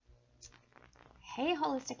Hey,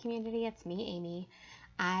 holistic community, it's me, Amy.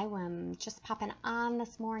 I am just popping on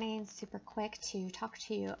this morning super quick to talk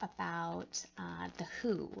to you about the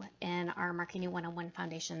who in our Marketing 101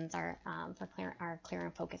 Foundations, our Clear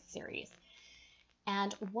and Focus series.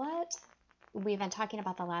 And what we've been talking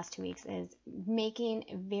about the last 2 weeks is making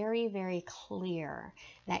very, very clear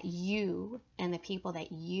that you and the people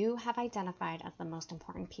that you have identified as the most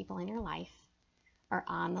important people in your life are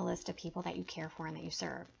on the list of people that you care for and that you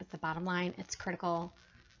serve. It's the bottom line. It's critical.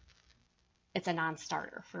 It's a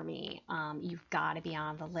non-starter for me. You've got to be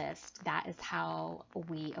on the list. That is how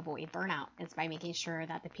we avoid burnout, is by making sure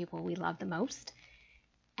that the people we love the most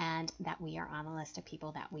and that we are on the list of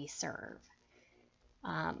people that we serve.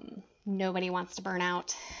 Nobody wants to burn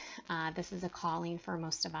out. This is a calling for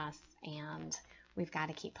most of us, and we've got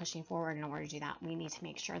to keep pushing forward. In order to do that, we need to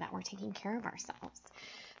make sure that we're taking care of ourselves.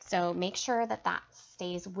 So make sure that that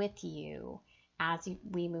stays with you as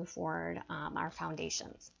we move forward our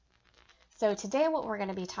foundations. So today what we're going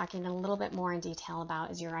to be talking a little bit more in detail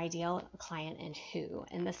about is your ideal client and who.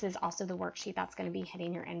 And this is also the worksheet that's going to be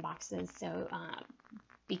hitting your inboxes, so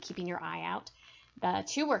be keeping your eye out. The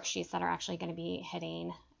two worksheets that are actually going to be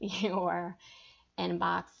hitting your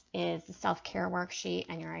inbox is the self-care worksheet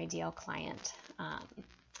and your ideal client.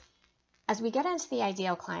 As we get into the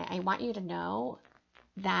ideal client, I want you to know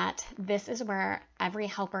that this is where every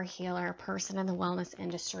helper, healer, person in the wellness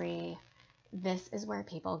industry, this is where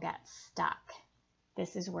people get stuck.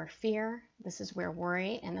 This is where fear, this is where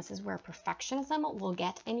worry, and this is where perfectionism will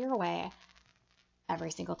get in your way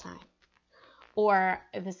every single time. Or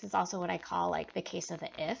this is also what I call like the case of the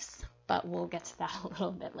ifs, but we'll get to that a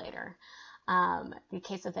little bit later. The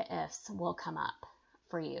case of the ifs will come up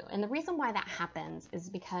for you. And the reason why that happens is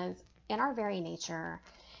because in our very nature,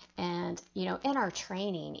 and, in our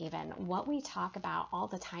training, even what we talk about all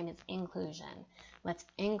the time is inclusion. Let's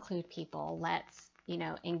include people. Let's,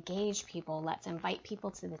 engage people. Let's invite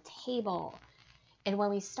people to the table. And when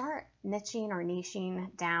we start niching or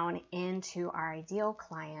niching down into our ideal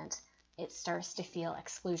client, it starts to feel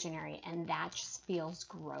exclusionary, and that just feels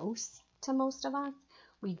gross to most of us.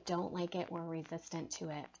 We don't like it. We're resistant to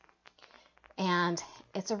it. And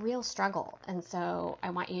it's a real struggle. And so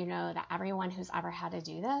I want you to know that everyone who's ever had to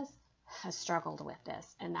do this has struggled with this.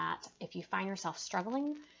 And that if you find yourself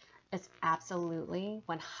struggling, it's absolutely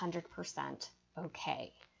 100%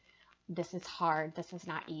 okay. This is hard. This is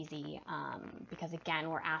not easy. Because again,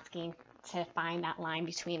 we're asking to find that line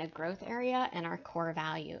between a growth area and our core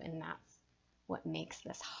value. And that's what makes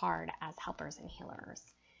this hard as helpers and healers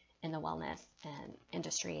in the wellness and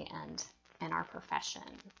industry and in our profession.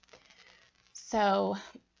 So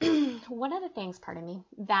one of the things,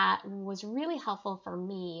 that was really helpful for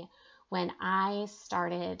me when I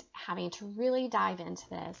started having to really dive into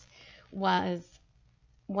this was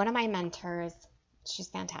one of my mentors, she's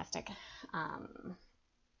fantastic,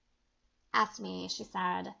 asked me, she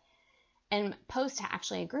said, and posed to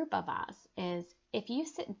actually a group of us, is if you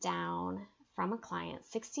sit down from a client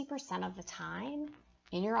 60% of the time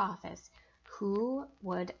in your office, who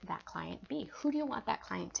would that client be? Who do you want that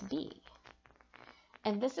client to be?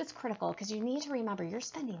 And this is critical because you need to remember you're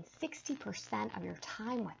spending 60% of your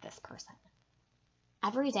time with this person.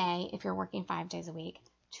 Every day, if you're working 5 days a week,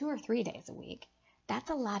 2 or 3 days a week, that's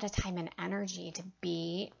a lot of time and energy to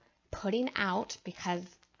be putting out, because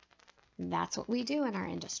that's what we do in our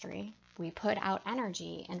industry. We put out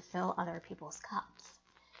energy and fill other people's cups.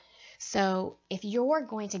 So if you're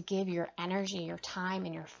going to give your energy, your time,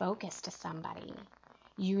 and your focus to somebody,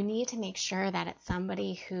 you need to make sure that it's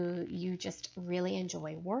somebody who you just really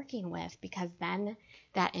enjoy working with, because then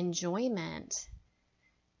that enjoyment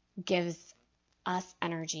gives us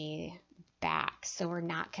energy back, so we're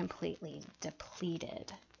not completely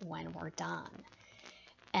depleted when we're done.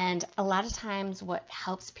 And a lot of times what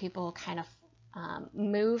helps people kind of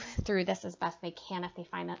move through this as best they can if they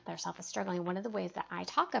find that their self is struggling, one of the ways that I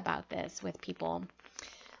talk about this with people,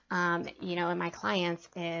 and my clients,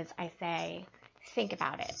 is I say, think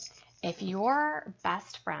about it. If your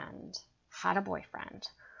best friend had a boyfriend,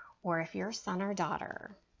 or if your son or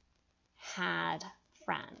daughter had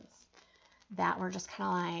friends that were just kind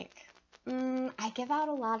of like, I give out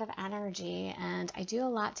a lot of energy and I do a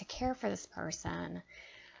lot to care for this person,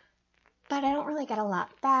 but I don't really get a lot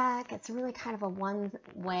back. It's really kind of a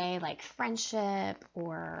one-way, like friendship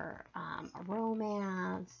or a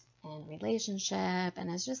romance and relationship, and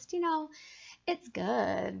it's just, it's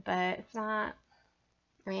good, but it's not,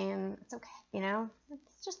 it's okay,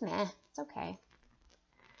 it's just meh, it's okay.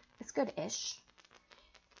 It's good-ish.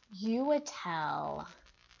 You would tell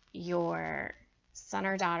your son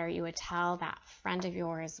or daughter, you would tell that friend of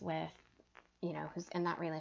yours with, who's in that relationship,